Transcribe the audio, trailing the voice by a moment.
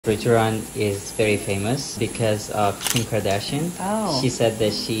Rejuran is very famous because of Kim Kardashian. Oh. She said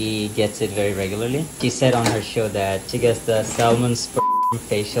that she gets it very regularly. She said on her show that she gets the salmon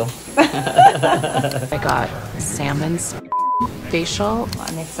facial. I got salmon facial.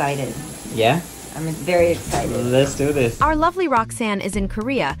 I'm excited. Yeah? I'm very excited. Let's do this. Our lovely Roxanne is in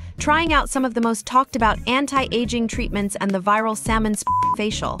Korea, trying out some of the most talked about anti-aging treatments and the viral salmon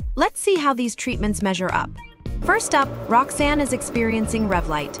facial. Let's see how these treatments measure up. First up, Roxanne is experiencing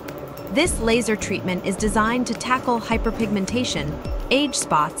Revlight. This laser treatment is designed to tackle hyperpigmentation, age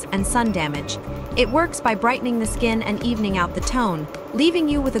spots, and sun damage. It works by brightening the skin and evening out the tone, leaving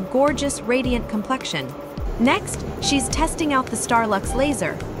you with a gorgeous, radiant complexion. Next, she's testing out the Starlux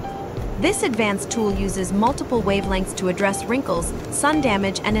laser. This advanced tool uses multiple wavelengths to address wrinkles, sun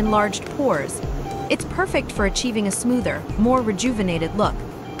damage, and enlarged pores. It's perfect for achieving a smoother, more rejuvenated look.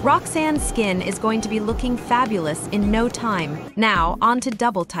 Roxanne's skin is going to be looking fabulous in no time. Now, on to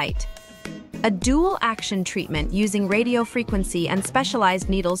Double Tight. A dual-action treatment using radiofrequency and specialized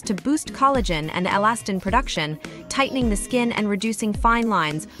needles to boost collagen and elastin production, tightening the skin and reducing fine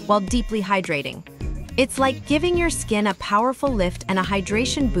lines while deeply hydrating. It's like giving your skin a powerful lift and a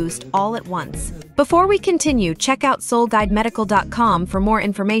hydration boost all at once. Before we continue, check out SeoulGuideMedical.com for more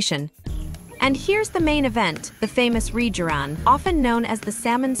information. And here's the main event, the famous Rejuran, often known as the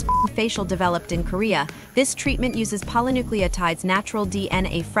salmon facial developed in Korea. This treatment uses polynucleotides, natural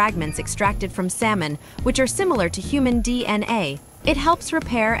DNA fragments extracted from salmon, which are similar to human DNA. It helps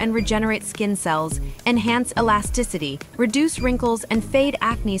repair and regenerate skin cells, enhance elasticity, reduce wrinkles, and fade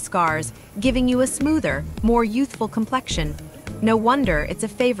acne scars, giving you a smoother, more youthful complexion. No wonder it's a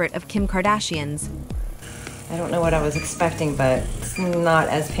favorite of Kim Kardashian's. I don't know what I was expecting, but it's not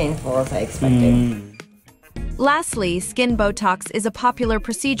as painful as I expected. Lastly, skin Botox is a popular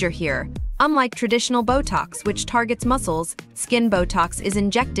procedure here. Unlike traditional Botox, which targets muscles, skin Botox is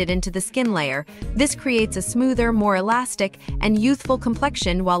injected into the skin layer. This creates a smoother, more elastic, and youthful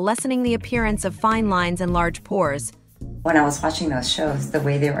complexion while lessening the appearance of fine lines and large pores. When I was watching those shows, the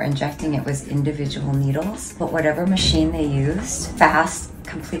way they were injecting it was individual needles, but whatever machine they used, fast,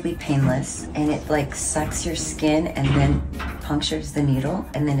 completely painless, and it like sucks your skin and then punctures the needle,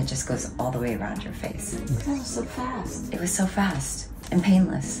 and then it just goes all the way around your face. That was so fast. It was so fast and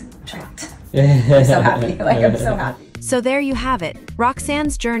painless. I'm so happy, I'm so happy. So there you have it,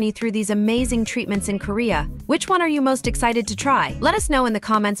 Roxanne's journey through these amazing treatments in Korea. Which one are you most excited to try? Let us know in the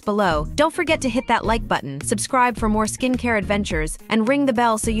comments below. Don't forget to hit that like button, subscribe for more skincare adventures, and ring the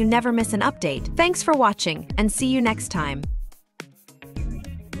bell so you never miss an update. Thanks for watching, and see you next time.